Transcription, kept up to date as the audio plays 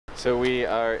So we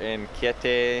are in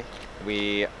Chieti.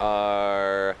 We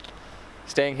are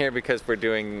staying here because we're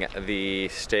doing the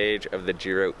stage of the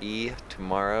Giro E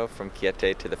tomorrow from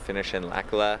Chieti to the finish in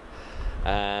L'Aquila.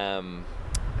 And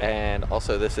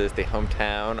also this is the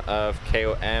hometown of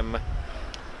KOM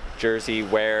jersey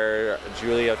wearer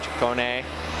Giulio Ciccone.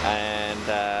 And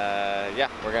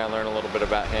yeah, we're gonna learn a little bit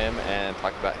about him and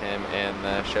talk about him in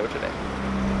the show today.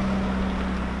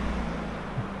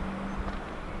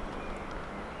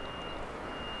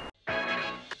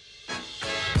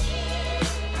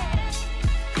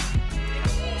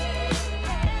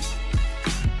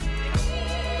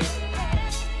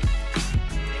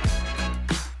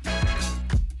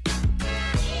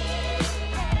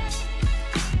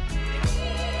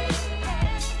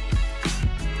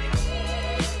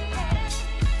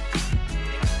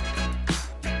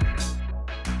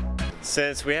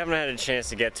 Since we haven't had a chance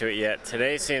to get to it yet,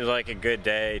 today seems like a good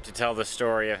day to tell the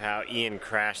story of how Ian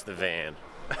crashed the van.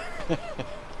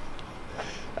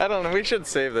 I don't know, we should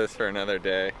save this for another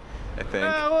day, I think.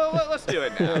 Well, let's do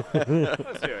it now.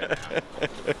 Let's do it now.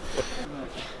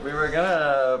 We were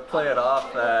gonna play it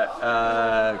off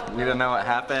that we didn't know what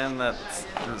happened, that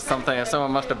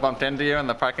someone must have bumped into you in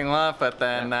the parking lot, but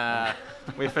then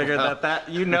we figured that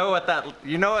you know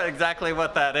exactly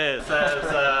what that is. It says,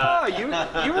 Oh, you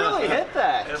really hit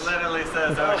that. It literally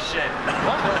says, "Oh shit."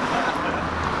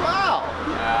 Wow.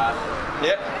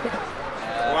 Yep.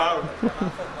 Wow.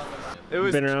 It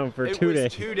was Been around for 2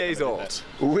 days. 2 days old.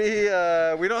 We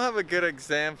don't have a good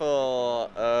example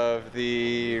of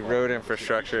the road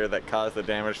infrastructure that caused the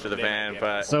damage to the van,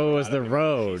 but So it was the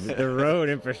road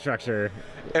infrastructure.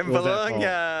 in was at fault.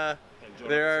 Bologna,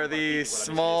 there are these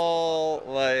small,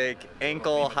 like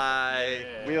ankle-high,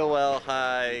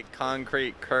 wheel-well-high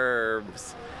concrete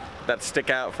curbs that stick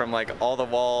out from like all the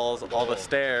walls, all the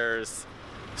stairs,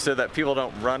 so that people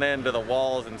don't run into the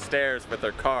walls and stairs with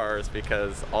their cars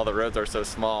because all the roads are so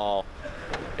small.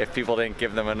 If people didn't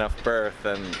give them enough berth,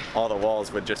 then all the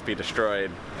walls would just be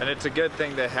destroyed. And it's a good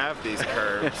thing to have these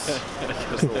curbs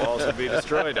because the walls would be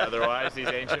destroyed otherwise, these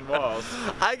ancient walls.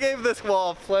 I gave this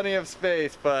wall plenty of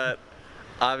space, but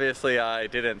obviously I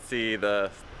didn't see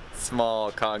the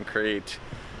small concrete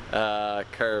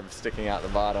curbs sticking out the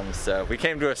bottom, so we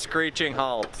came to a screeching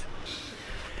halt.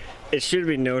 It should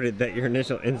be noted that your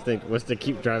initial instinct was to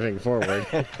keep driving forward.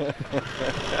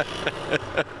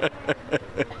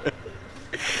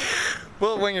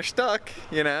 Well, when you're stuck,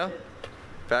 you know,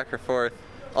 back or forth.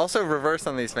 Also, reverse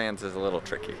on these vans is a little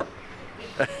tricky.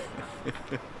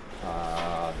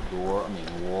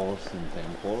 Walls and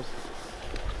temples.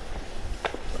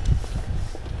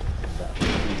 About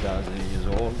 3,000 years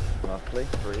old, roughly.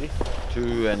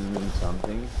 2 and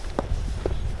something.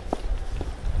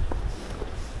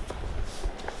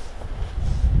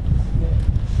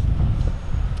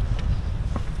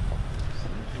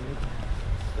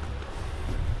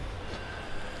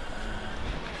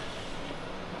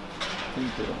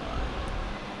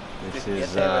 This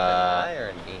is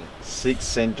 6th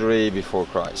century before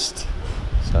Christ.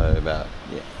 So about,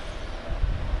 yeah.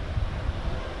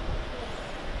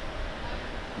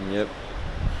 Yep.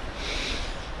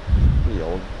 Pretty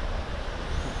old.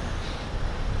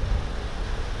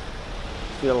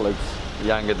 Still looks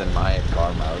younger than my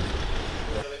car mount.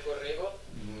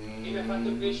 Mi ha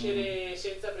fatto crescere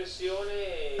senza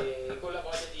pressione e con la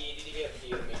voglia di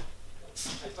divertirmi.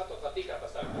 Hai fatto fatica a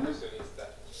passare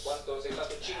professionista. Quanto sei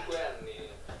stato 5 anni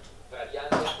tra gli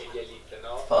anni e gli elite,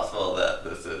 no? Possible that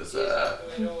this is the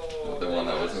one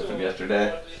that was opened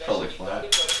yesterday. Totally flat.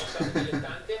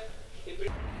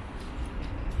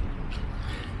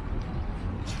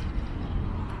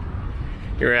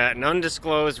 You were at an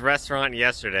undisclosed restaurant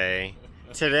yesterday.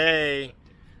 Today,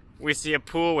 we see a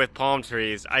pool with palm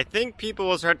trees. I think people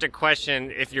will start to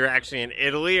question if you're actually in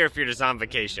Italy or if you're just on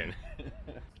vacation.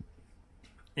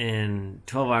 And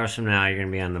 12 hours from now, you're going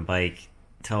to be on the bike.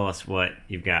 Tell us what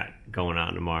you've got going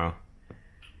on tomorrow.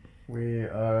 We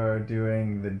are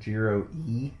doing the Giro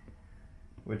E,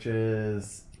 which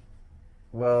is,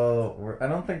 well, I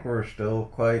don't think we're still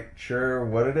quite sure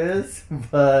what it is,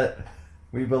 but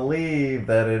we believe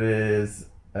that it is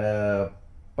a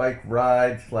bike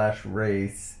ride /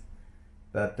 race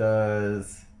that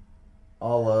does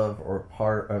all of or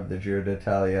part of the Giro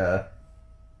d'Italia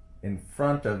in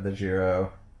front of the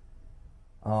Giro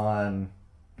on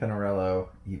Pinarello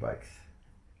e-bikes.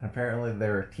 Apparently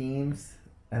there are teams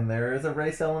and there is a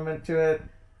race element to it,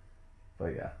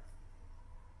 but yeah,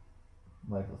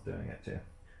 Michael's doing it too.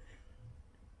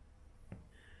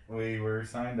 We were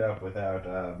signed up without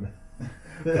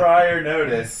prior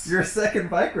notice. Your second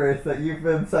bike race that you've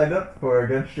been signed up for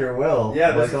against your will.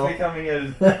 Yeah, this Michael. is becoming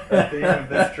a theme of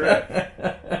this trip.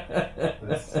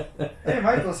 Hey,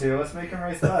 Michael's here. Let's make him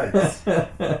race bikes.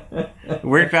 It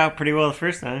worked out pretty well the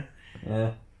first time.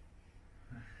 Yeah.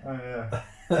 Oh yeah.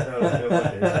 That was a couple of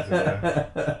days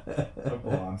ago.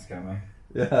 Football coming.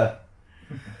 Yeah.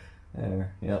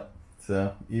 There. Yep.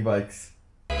 So e-bikes.